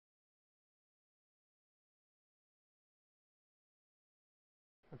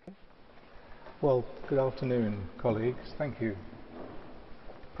Okay. Well, good afternoon, colleagues. Thank you,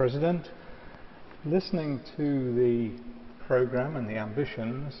 President. Listening to the programme and the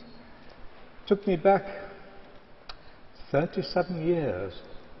ambitions took me back 37 years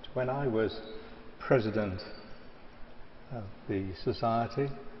to when I was President of the Society,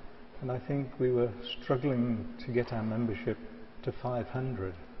 and I think we were struggling to get our membership to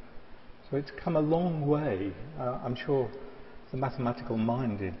 500. So it's come a long way. I'm sure the mathematical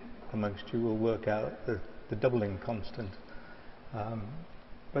minded amongst you will work out the doubling constant.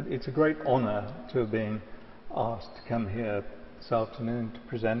 But it's a great honour to have been asked to come here this afternoon to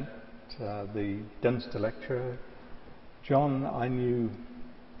present the Dunster Lecture. John, I knew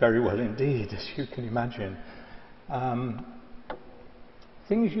very well indeed, as you can imagine.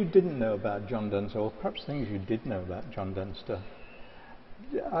 Things you didn't know about John Dunster, or perhaps things you did know about John Dunster.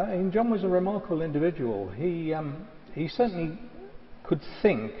 John was a remarkable individual. He certainly could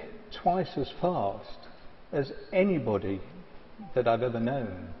think twice as fast as anybody that I've ever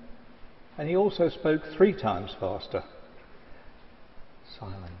known. And he also spoke 3 times faster.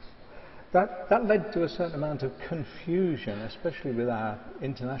 Silence. That led to a certain amount of confusion, especially with our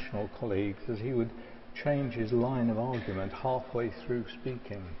international colleagues, as he would change his line of argument halfway through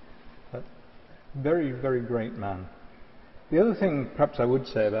speaking. But very, very great man. The other thing perhaps I would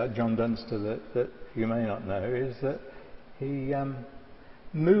say about John Dunster that you may not know is that he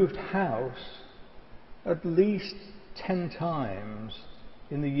moved house at least 10 times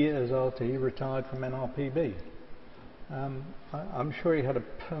in the years after he retired from NRPB. I'm sure he had a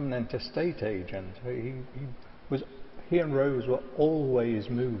permanent estate agent. He and Rose were always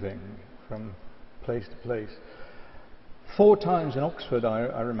moving from place to place. 4 times in Oxford,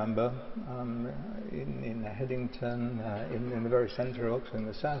 I remember, in Headington, in the very centre of Oxford, in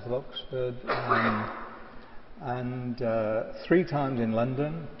the south of Oxford, and 3 times in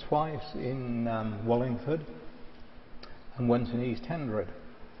London, twice in Wallingford, and once in East Hendred,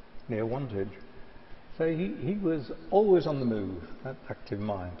 near Wantage. So he was always on the move, that active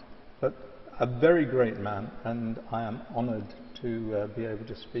mind, but a very great man, and I am honoured to be able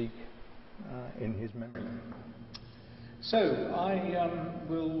to speak in his memory. So I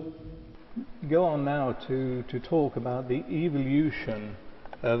will go on now to talk about the evolution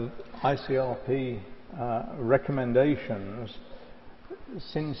of ICRP recommendations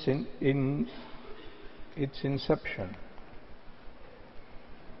since in its inception.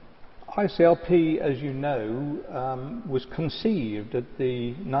 ICRP, as you know, was conceived at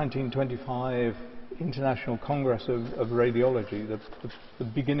the 1925 International Congress of Radiology, the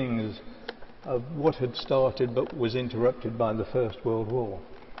beginnings of what had started but was interrupted by the First World War.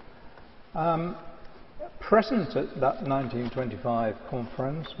 Present at that 1925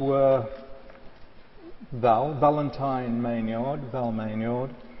 conference were Val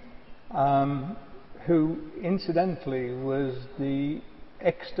Maynard, who incidentally was the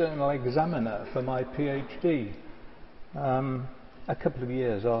external examiner for my PhD a couple of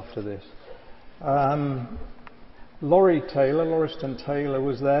years after this. Lauriston Taylor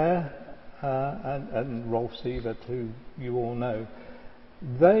was there, and Rolf Sievert, who you all know.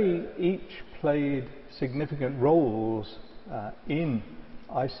 They each played significant roles in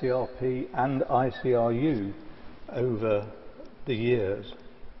ICRP and ICRU over the years.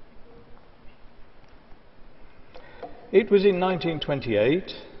 It was in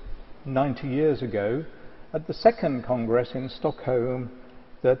 1928, 90 years ago, at the second Congress in Stockholm,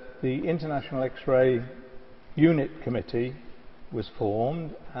 that the International X-ray Unit Committee was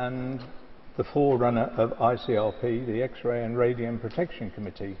formed, and the forerunner of ICRP, the X-ray and Radium Protection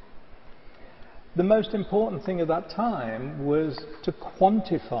Committee. The most important thing at that time was to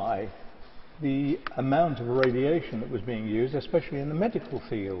quantify the amount of radiation that was being used, especially in the medical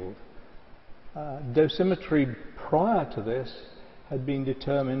field. Dosimetry prior to this had been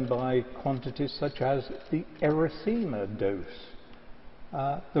determined by quantities such as the erythema dose.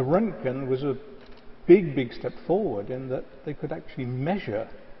 The Röntgen was a big step forward in that they could actually measure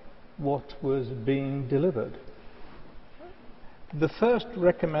what was being delivered. The first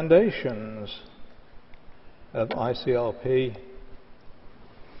recommendations of ICRP,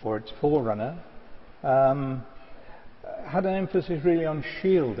 or its forerunner, had an emphasis really on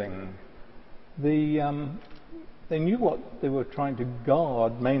shielding. They knew what they were trying to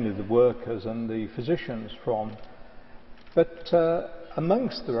guard, mainly the workers and the physicians from, but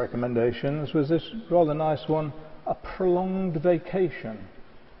amongst the recommendations was this rather nice one, a prolonged vacation.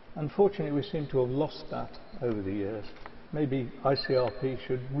 Unfortunately, we seem to have lost that over the years. Maybe ICRP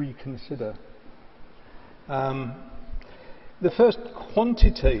should reconsider. The first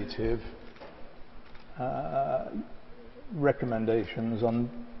quantitative recommendations on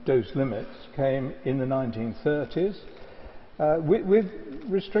dose limits came in the 1930s with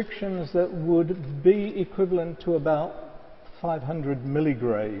restrictions that would be equivalent to about 500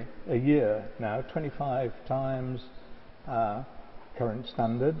 milligray a year now, 25 times current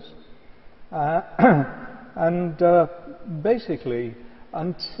standards. And basically,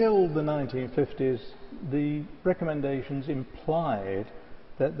 until the 1950s, the recommendations implied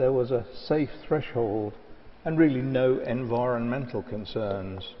that there was a safe threshold and really no environmental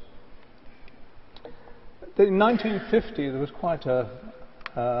concerns. In 1950, there was quite a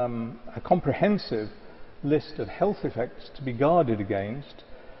comprehensive list of health effects to be guarded against,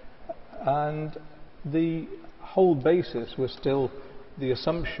 and the whole basis was still the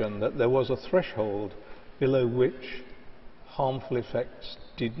assumption that there was a threshold below which harmful effects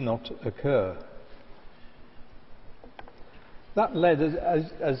did not occur. That led,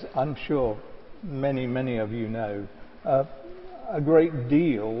 as I'm sure many of you know, a great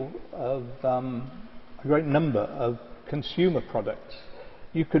number of consumer products.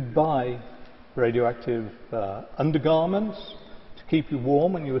 You could buy radioactive undergarments to keep you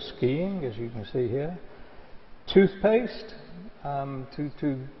warm when you were skiing, as you can see here, toothpaste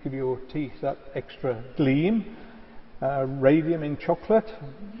to give your teeth that extra gleam, radium in chocolate,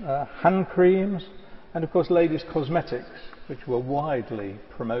 hand creams, and of course ladies' cosmetics, which were widely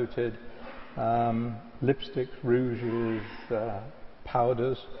promoted, lipsticks, rouges,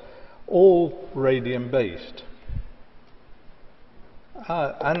 powders, all radium based.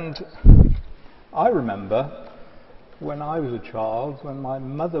 And I remember when I was a child, when my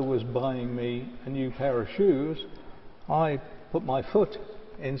mother was buying me a new pair of shoes, I put my foot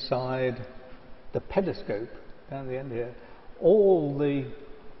inside the pedescope down the end here. All the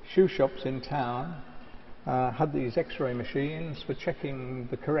shoe shops in town had these X-ray machines for checking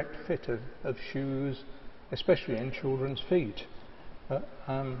the correct fit of shoes, especially in children's feet.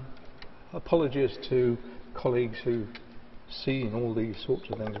 Apologies to colleagues who've seen all these sorts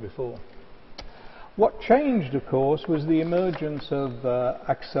of things before. What changed, of course, was the emergence of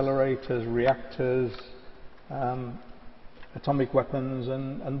accelerators, reactors, atomic weapons,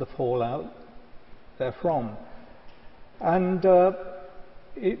 and the fallout therefrom. And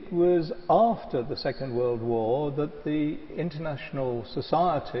it was after the Second World War that the International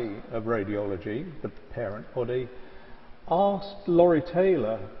Society of Radiology, the parent body, asked Laurie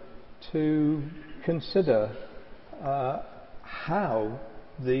Taylor to consider how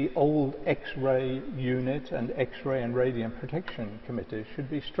the old X-ray unit and X-ray and radium protection committees should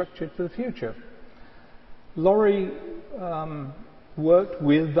be structured for the future. Laurie worked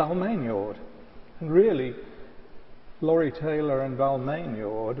with Val Maynard, and really Laurie Taylor and Val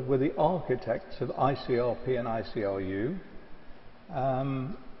Maynard were the architects of ICRP and ICRU,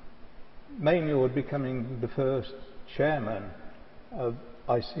 Maynard becoming the first chairman of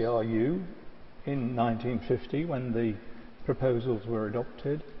ICRU in 1950 when the proposals were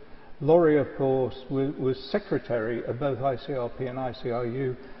adopted. Laurie, of course, was secretary of both ICRP and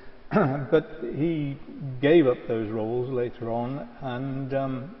ICRU, but he gave up those roles later on and,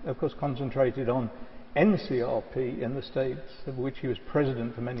 of course, concentrated on NCRP in the States, of which he was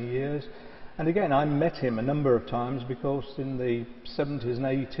president for many years. And again, I met him a number of times because in the 70s and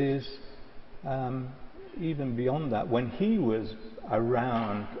 80s, even beyond that, when he was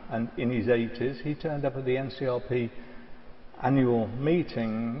around and in his 80s, he turned up at the NCRP annual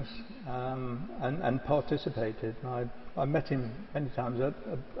meetings and participated. I met him many times,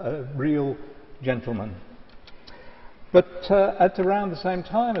 a real gentleman. But at around the same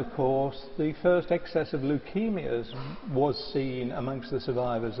time, of course, the first excess of leukemias was seen amongst the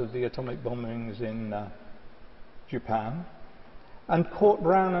survivors of the atomic bombings in Japan. And Court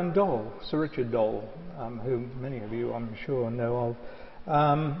Brown and Dole, Sir Richard Dole, who many of you I'm sure know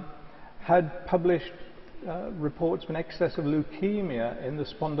of, had published reports of an excess of leukemia in the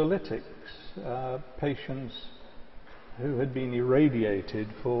spondylitics, patients who had been irradiated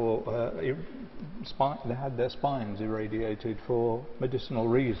for, they had their spines irradiated for medicinal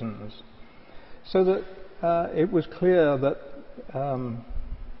reasons. So that it was clear that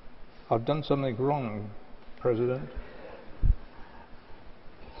I've done something wrong, President.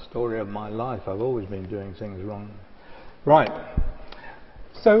 Story of my life, I've always been doing things wrong. Right.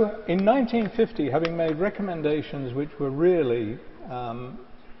 So in 1950, having made recommendations which were really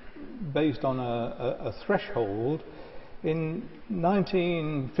based on a threshold, in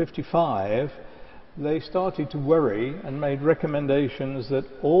 1955 they started to worry and made recommendations that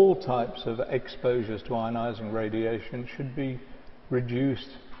all types of exposures to ionizing radiation should be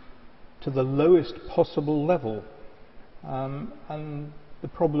reduced to the lowest possible level. And the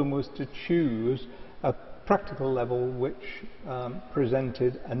problem was to choose a practical level which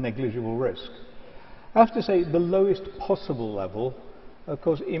presented a negligible risk. I have to say the lowest possible level, of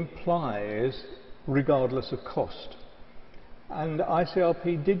course, implies regardless of cost. And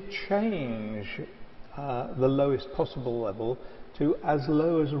ICRP did change the lowest possible level to as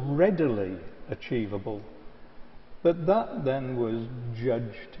low as readily achievable. But that then was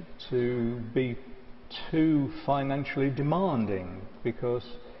judged to be too financially demanding, because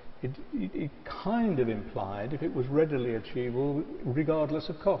it kind of implied if it was readily achievable regardless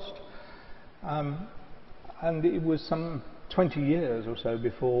of cost. And it was some 20 years or so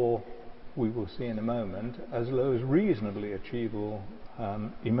before, we will see in a moment, as low as reasonably achievable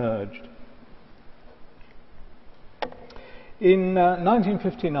emerged. In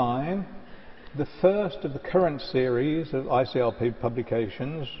 1959, the first of the current series of ICRP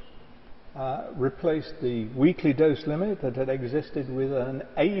publications replaced the weekly dose limit that had existed with an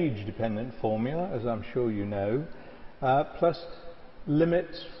age-dependent formula, as I'm sure you know, plus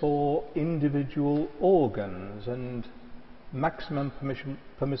limits for individual organs, and maximum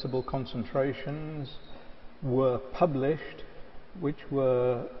permissible concentrations were published, which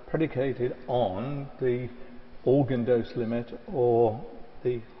were predicated on the organ dose limit or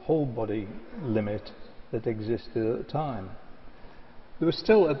the whole body limit that existed at the time. There was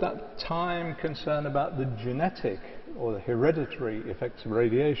still at that time concern about the genetic or the hereditary effects of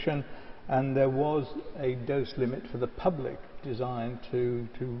radiation, and there was a dose limit for the public designed to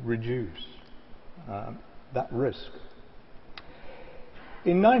reduce that risk.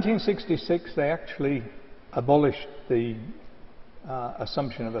 In 1966 they actually abolished the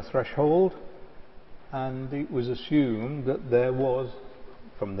assumption of a threshold, and it was assumed that there was,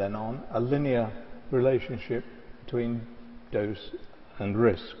 from then on, a linear relationship between dose and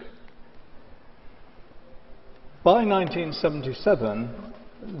risk. By 1977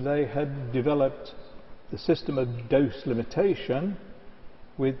 they had developed the system of dose limitation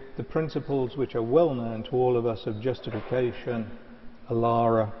with the principles which are well known to all of us of justification,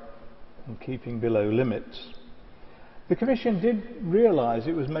 ALARA, and keeping below limits. The Commission did realise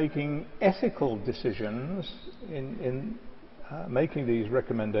it was making ethical decisions in making these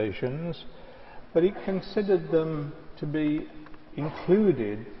recommendations, but it considered them to be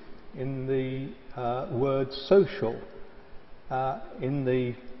included in the word social, in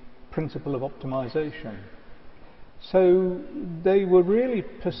the principle of optimization. So they were really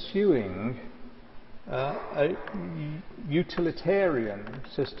pursuing a utilitarian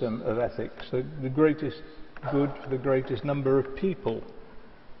system of ethics, the greatest good for the greatest number of people,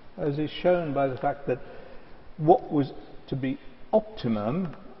 as is shown by the fact that what was to be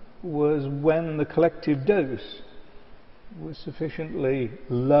optimum was when the collective dose was sufficiently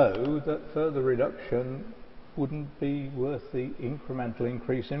low that further reduction wouldn't be worth the incremental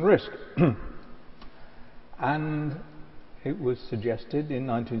increase in risk. And it was suggested in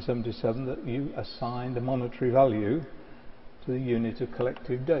 1977 that you assigned a monetary value to the unit of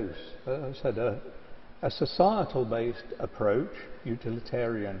collective dose. As I said, a societal-based approach,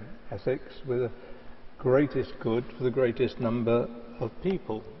 utilitarian ethics, with a greatest good for the greatest number of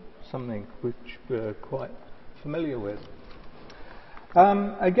people, something which we're quite familiar with.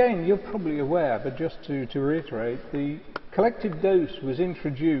 Again, you're probably aware, but just to reiterate, the collective dose was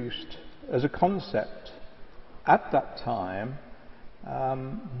introduced as a concept at that time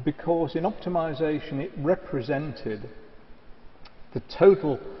because in optimization it represented the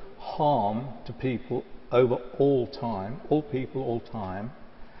total harm to people over all time, all people, all time.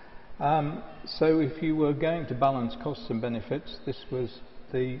 So if you were going to balance costs and benefits, this was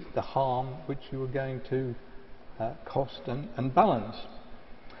the harm which you were going to cost and balance.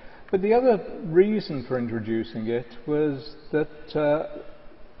 But the other reason for introducing it was that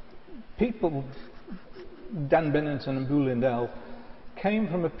people, Dan Bennington and Bou Lindell, came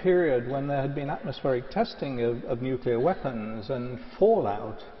from a period when there had been atmospheric testing of nuclear weapons, and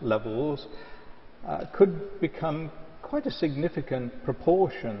fallout levels could become quite a significant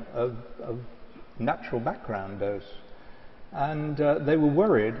proportion of natural background dose. And they were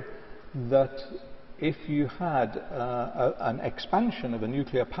worried that if you had an expansion of a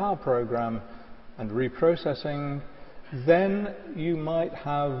nuclear power program and reprocessing, then you might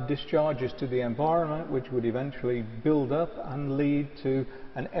have discharges to the environment which would eventually build up and lead to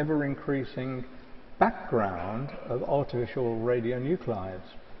an ever-increasing background of artificial radionuclides.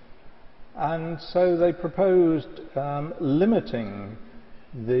 And so they proposed limiting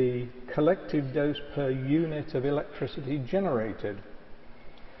the collective dose per unit of electricity generated.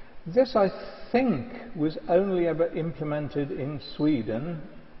 This, I think, was only ever implemented in Sweden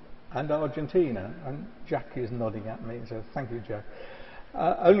and Argentina, and Jack is nodding at me, so thank you, Jack.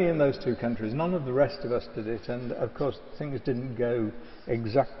 Only in those two countries. None of the rest of us did it, and of course things didn't go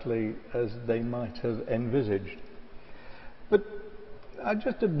exactly as they might have envisaged. But I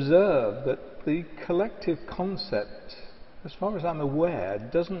just observed that the collective concept, as far as I'm aware,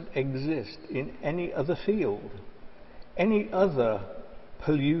 doesn't exist in any other field. Any other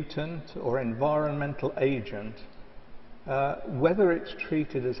pollutant or environmental agent, whether it's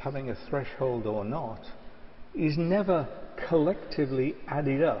treated as having a threshold or not, is never collectively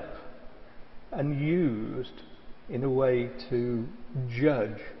added up and used in a way to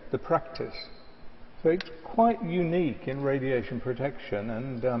judge the practice. So it's quite unique in radiation protection,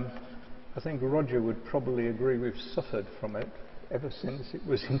 and I think Roger would probably agree we've suffered from it ever since it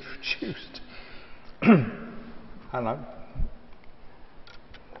was introduced.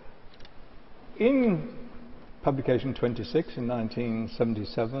 In publication 26 in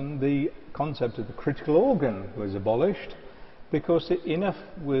 1977, the concept of the critical organ was abolished because enough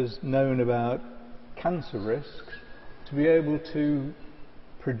was known about cancer risks to be able to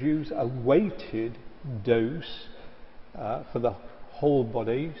produce a weighted dose for the whole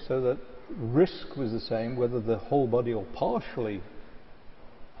body, so that risk was the same whether the whole body or partially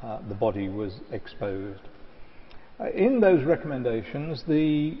the body was exposed. In those recommendations,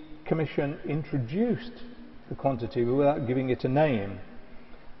 the Commission introduced the quantity without giving it a name.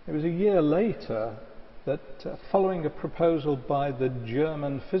 It was a year later that, following a proposal by the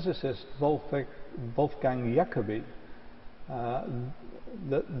German physicist Wolfgang Jacobi,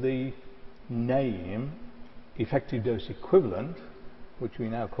 that the name effective dose equivalent, which we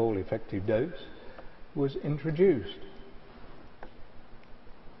now call effective dose, was introduced.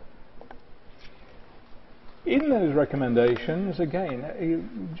 In those recommendations,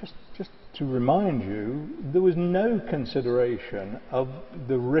 again, just to remind you, there was no consideration of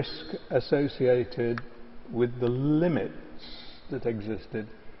the risk associated with the limits that existed,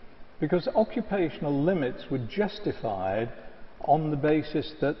 because occupational limits were justified on the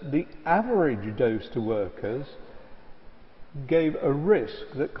basis that the average dose to workers gave a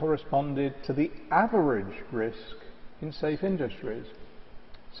risk that corresponded to the average risk in safe industries.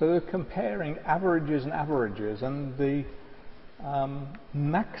 So they're comparing averages and averages, and the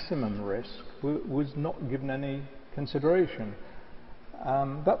maximum risk was not given any consideration.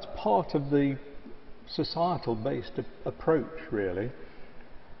 That's part of the societal-based approach, really.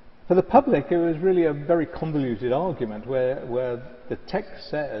 For the public, it was really a very convoluted argument where the text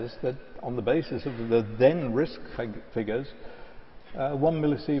says that on the basis of the then risk figures, 1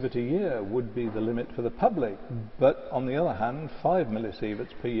 millisievert a year would be the limit for the public, but on the other hand 5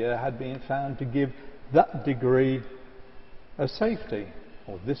 millisieverts per year had been found to give that degree of safety,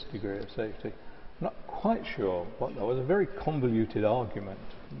 or this degree of safety. I'm not quite sure what that was. A very convoluted argument,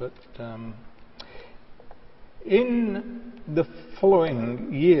 but in the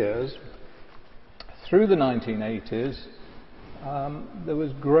following years, through the 1980s, there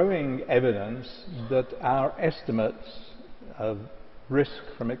was growing evidence that our estimates of risk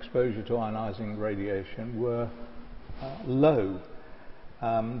from exposure to ionising radiation were low,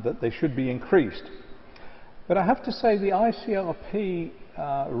 that they should be increased. But I have to say the ICRP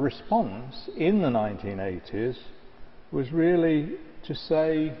response in the 1980s was really to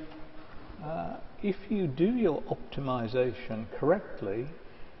say, if you do your optimization correctly,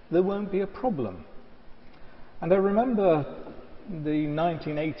 there won't be a problem. And I remember the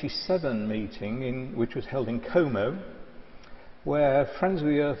 1987 meeting, which was held in Como, where Friends of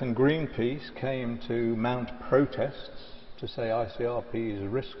the Earth and Greenpeace came to mount protests to say ICRP's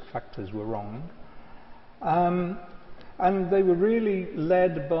risk factors were wrong. And they were really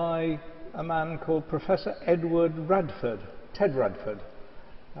led by a man called Professor Ted Radford,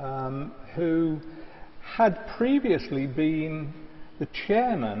 who had previously been the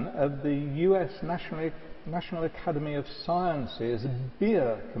chairman of the US National Academy of Sciences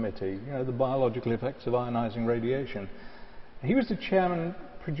BEER committee, the biological effects of ionising radiation. He was the chairman,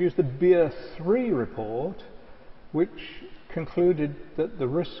 produced the BEER 3 report, which concluded that the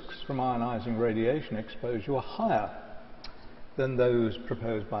risks from ionising radiation exposure were higher than those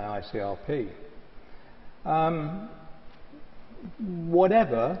proposed by ICRP.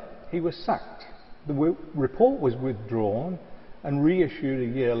 Whatever, he was sacked. The report was withdrawn and reissued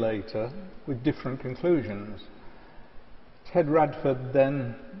a year later with different conclusions. Ted Radford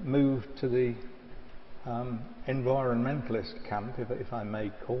then moved to the environmentalist camp, if I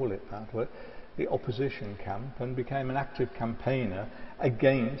may call it that way, the opposition camp, and became an active campaigner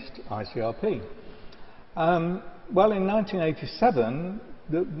against ICRP. Well, in 1987,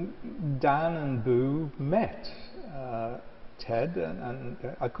 Dan and Boo met Ted, and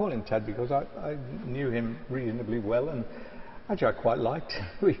I call him Ted because I knew him reasonably well, Actually, I quite liked him.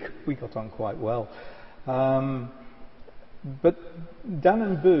 We got on quite well. But Dan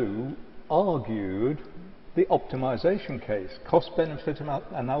and Boo argued the optimization case, cost-benefit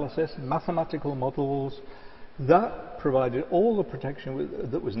analysis, mathematical models, that provided all the protection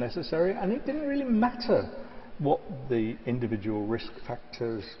that was necessary, and it didn't really matter what the individual risk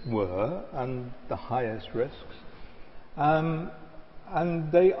factors were and the highest risks.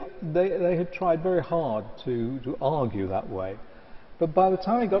 And they had tried very hard to argue that way. But by the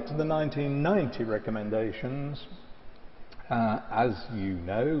time we got to the 1990 recommendations, as you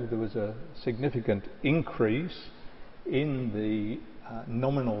know, there was a significant increase in the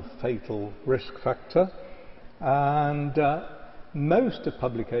nominal fatal risk factor, and most of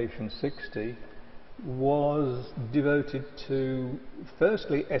publication 60 was devoted to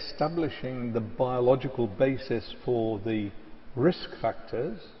firstly establishing the biological basis for the risk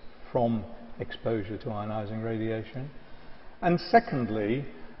factors from exposure to ionizing radiation, and secondly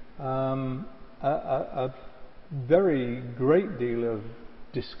a very great deal of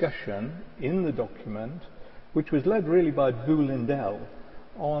discussion in the document, which was led really by Boo Lindell,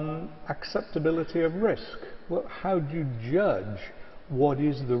 on acceptability of risk. Well, how do you judge what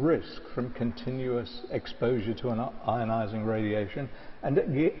is the risk from continuous exposure to an ionizing radiation, and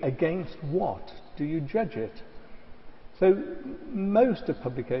against what do you judge it? So most of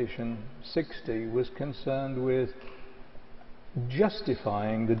publication 60 was concerned with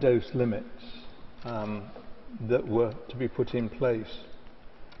justifying the dose limits that were to be put in place.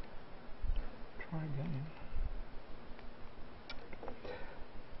 Try again.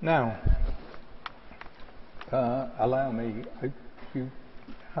 Now, allow me, you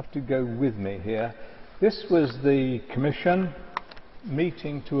have to go with me here. This was the Commission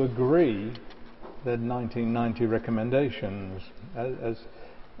meeting to agree the 1990 recommendations.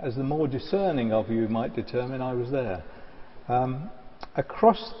 As the more discerning of you might determine, I was there.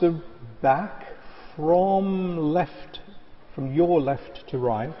 Across the back, from your left to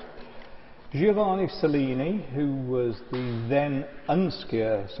right, Giovanni Cellini, who was the then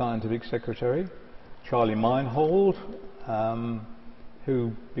UNSCIR scientific secretary, Charlie Meinhold,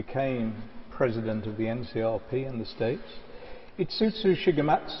 who became president of the NCRP in the States, Itsutsu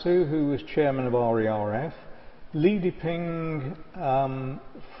Shigematsu, who was chairman of RERF, Li Diping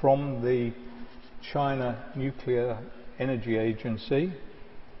from the China Nuclear Energy Agency,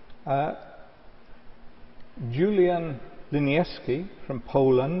 Julian Linieski from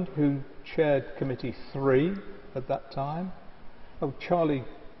Poland, who chaired Committee 3 at that time. Oh, Charlie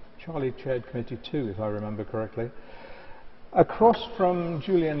chaired Committee 2, if I remember correctly. Across from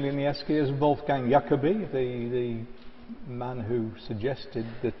Julian Linieski is Wolfgang Jacobi, the man who suggested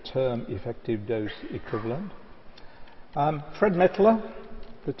the term effective dose equivalent. Fred Mettler,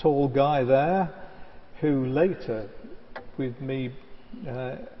 the tall guy there, who later, with me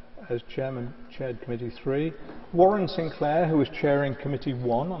as chairman, chaired Committee 3. Warren Sinclair, who was chairing Committee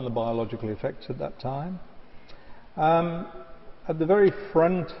 1 on the biological effects at that time. At the very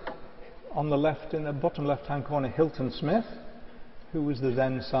front, on the left, in the bottom left-hand corner, Hilton Smith, who was the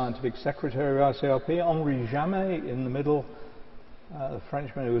then scientific secretary of ICRP. Henri Jamet in the middle, the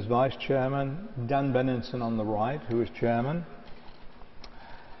Frenchman who was vice chairman. Dan Benenson on the right, who was chairman.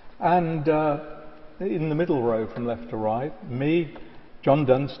 And in the middle row from left to right, me, John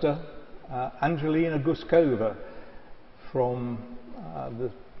Dunster, Angelina Guskova from the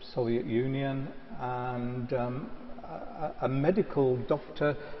Soviet Union, and a medical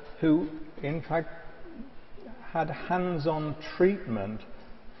doctor who in fact had hands-on treatment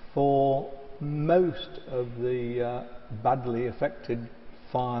for most of the badly affected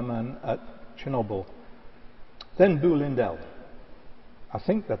firemen at Chernobyl. Then Boo Lindell. I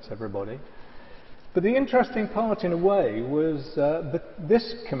think that's everybody. But the interesting part, in a way, was that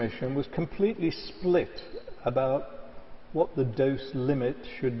this commission was completely split about what the dose limit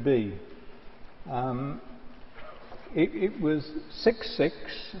should be. It was 6.6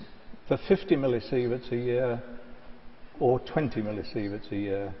 for 50 millisieverts a year, or 20 millisieverts a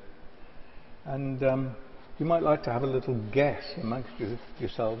year. And you might like to have a little guess amongst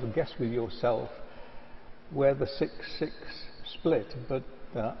yourselves, a guess with yourself, where the 6.6 split, but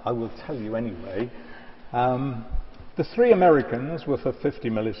I will tell you anyway. The three Americans were for 50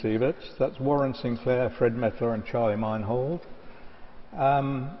 millisieverts. That's Warren Sinclair, Fred Mettler, and Charlie Meinhold.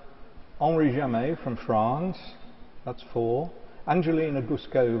 Henri Jamet from France, that's 4. Angelina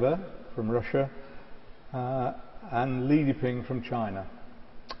Guskova from Russia, and Li Diping from China.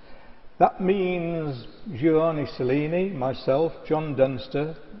 That means Giovanni Cellini, myself, John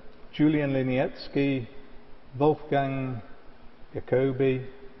Dunster, Julian Linietzky, Wolfgang Jacobi.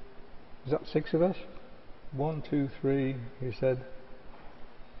 Is that 6 of us? 1, 2, 3, he said.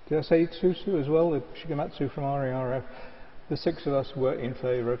 Did I say Susu as well? Shigematsu from RERF. The 6 of us were in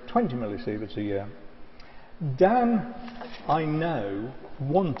favour of 20 millisieverts a year. Dan, I know,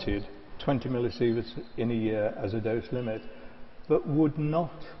 wanted 20 millisieverts in a year as a dose limit, but would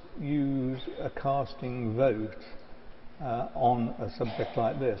not use a casting vote on a subject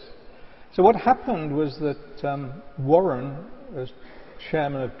like this. So what happened was that Warren, as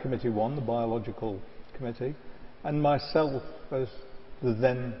chairman of Committee 1, the Biological Committee, and myself as the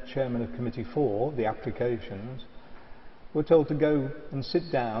then chairman of Committee 4, the Applications, were told to go and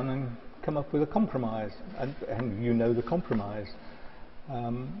sit down and come up with a compromise. And you know the compromise.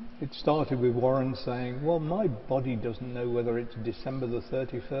 It started with Warren saying, well, my body doesn't know whether it's December the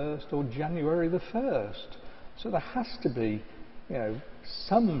 31st or January the 1st. So there has to be, you know,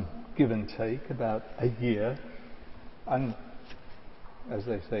 some give and take about a year. And as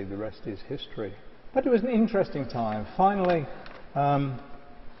they say, the rest is history. But it was an interesting time. Finally,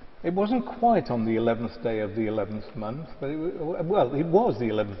 it wasn't quite on the 11th day of the 11th month, but it was the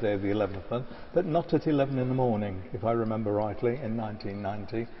 11th day of the 11th month, but not at 11 in the morning, if I remember rightly, in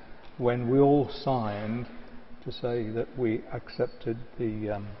 1990, when we all signed to say that we accepted the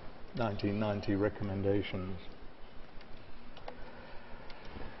 1990 recommendations.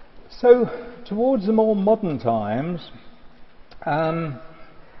 So, towards the more modern times,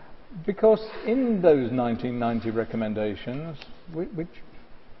 because in those 1990 recommendations, which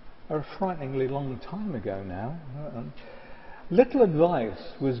are a frighteningly long time ago now, little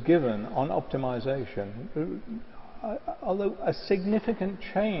advice was given on optimization, although a significant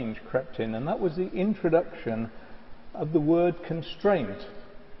change crept in, and that was the introduction of the word constraint.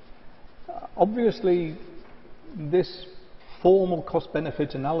 Obviously, this formal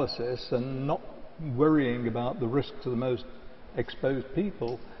cost-benefit analysis and not worrying about the risk to the most exposed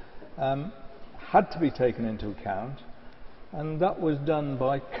people had to be taken into account, and that was done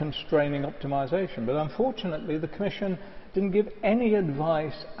by constraining optimization. But unfortunately, the Commission didn't give any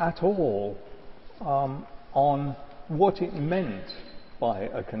advice at all on what it meant by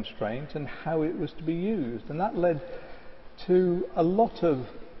a constraint and how it was to be used, and that led to a lot of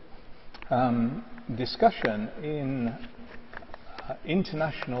discussion in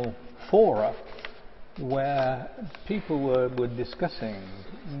international fora where people were discussing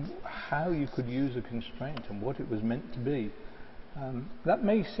how you could use a constraint and what it was meant to be. That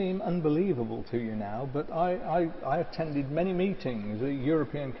may seem unbelievable to you now, but I attended many meetings, the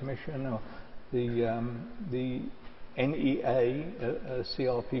European Commission or the NEA,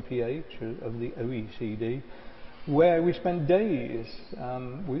 CRPPH of the OECD, where we spent days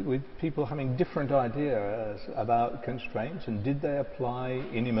with people having different ideas about constraints and did they apply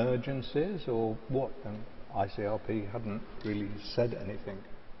in emergencies or what, and ICRP hadn't really said anything.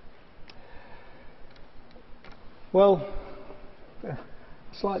 Well, a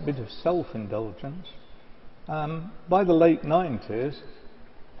slight bit of self-indulgence. By the late 90s,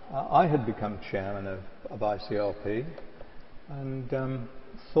 I had become chairman of ICRP and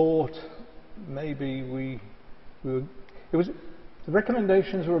thought maybe the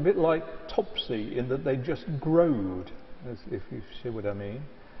recommendations were a bit like Topsy in that they just growed, if you see what I mean.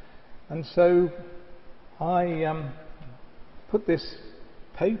 And so I put this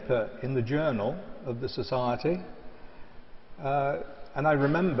paper in the journal of the Society, and I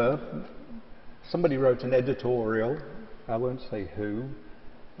remember somebody wrote an editorial, I won't say who,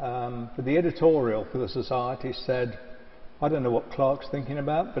 but the editorial for the Society said, I don't know what Clarke's thinking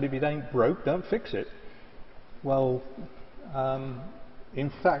about, but if it ain't broke, don't fix it. Well,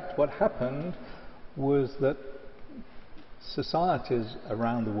 in fact, what happened was that societies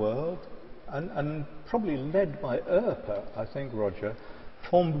around the world, and probably led by ICRP, I think, Roger,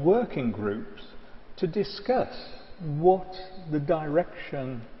 formed working groups to discuss what the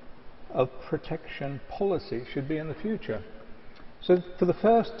direction of protection policy should be in the future. So for the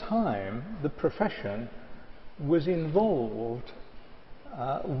first time, the profession was involved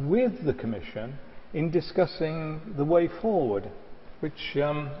with the Commission in discussing the way forward, which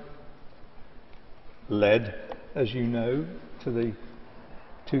led, as you know, to the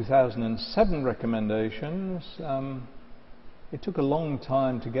 2007 recommendations. It took a long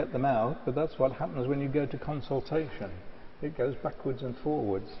time to get them out, but that's what happens when you go to consultation. It goes backwards and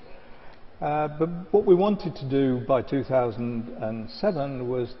forwards. But what we wanted to do by 2007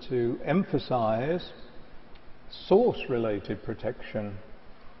 was to emphasize source-related protection,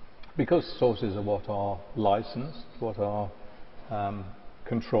 because sources are what are licensed, what are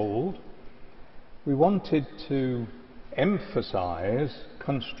controlled. We wanted to emphasize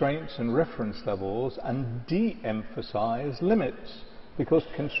constraints and reference levels and de-emphasize limits, because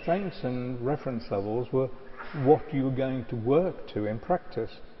constraints and reference levels were what you were going to work to in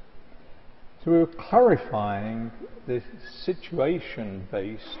practice. So we were clarifying this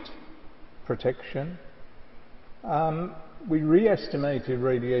situation-based protection. We re-estimated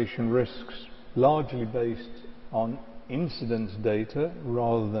radiation risks largely based on incidence data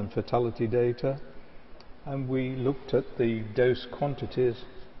rather than fatality data, and we looked at the dose quantities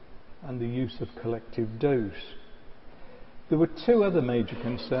and the use of collective dose. There were two other major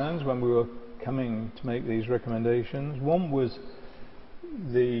concerns when we were coming to make these recommendations. One was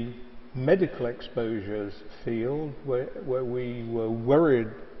the medical exposures field, where we were worried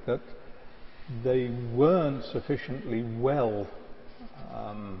that they weren't sufficiently well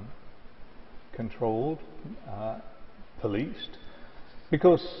controlled, policed,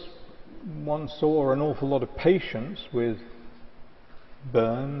 because one saw an awful lot of patients with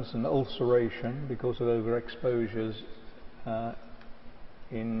burns and ulceration because of overexposures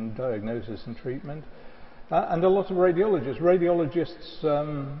in diagnosis and treatment, and a lot of radiologists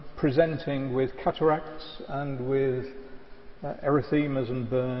presenting with cataracts and with erythemas and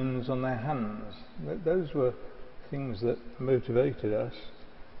burns on their hands. Those were things that motivated us.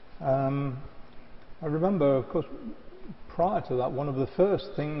 I remember, of course, prior to that, one of the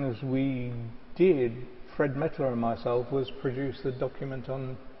first things we did, Fred Mettler and myself, was produce the document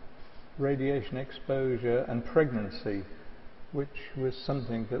on radiation exposure and pregnancy, which was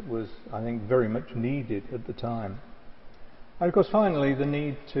something that was, I think, very much needed at the time. And of course, finally, the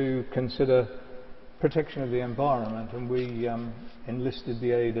need to consider protection of the environment, and we enlisted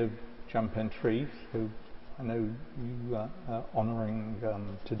the aid of Jan Pentreath, who I know you are honouring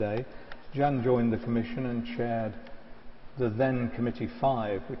today. Jan joined the Commission and chaired the then Committee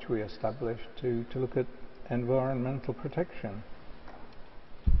 5, which we established to look at environmental protection.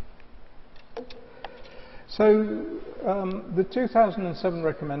 So the 2007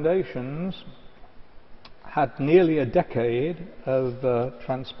 recommendations had nearly a decade of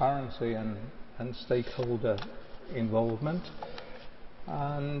transparency and stakeholder involvement,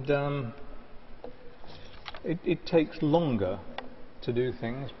 and it takes longer to do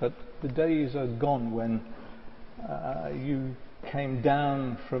things, but the days are gone when you came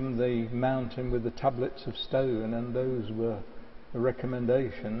down from the mountain with the tablets of stone and those were the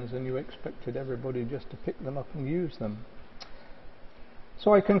recommendations and you expected everybody just to pick them up and use them.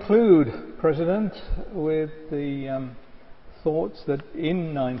 So I conclude, President, with the thoughts that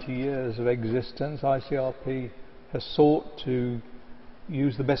in 90 years of existence, ICRP has sought to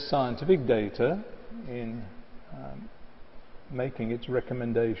use the best scientific data in making its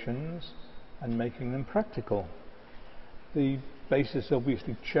recommendations and making them practical. The basis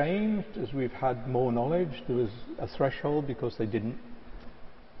obviously changed as we've had more knowledge. There was a threshold because they didn't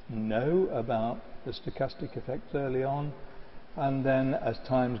know about the stochastic effects early on, and then as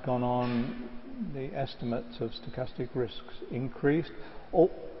time's gone on, the estimates of stochastic risks increased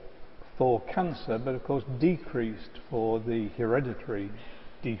for cancer, but of course decreased for the hereditary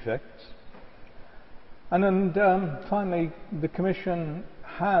defects. And then finally, the Commission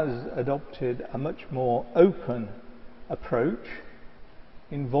has adopted a much more open approach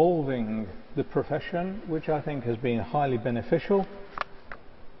involving the profession, which I think has been highly beneficial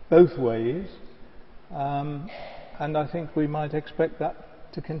both ways, and I think we might expect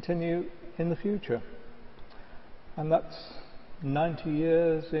that to continue in the future. And that's 90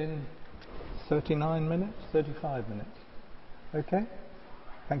 years in 39 minutes, 35 minutes. Okay?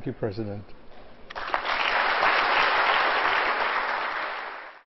 Thank you, President.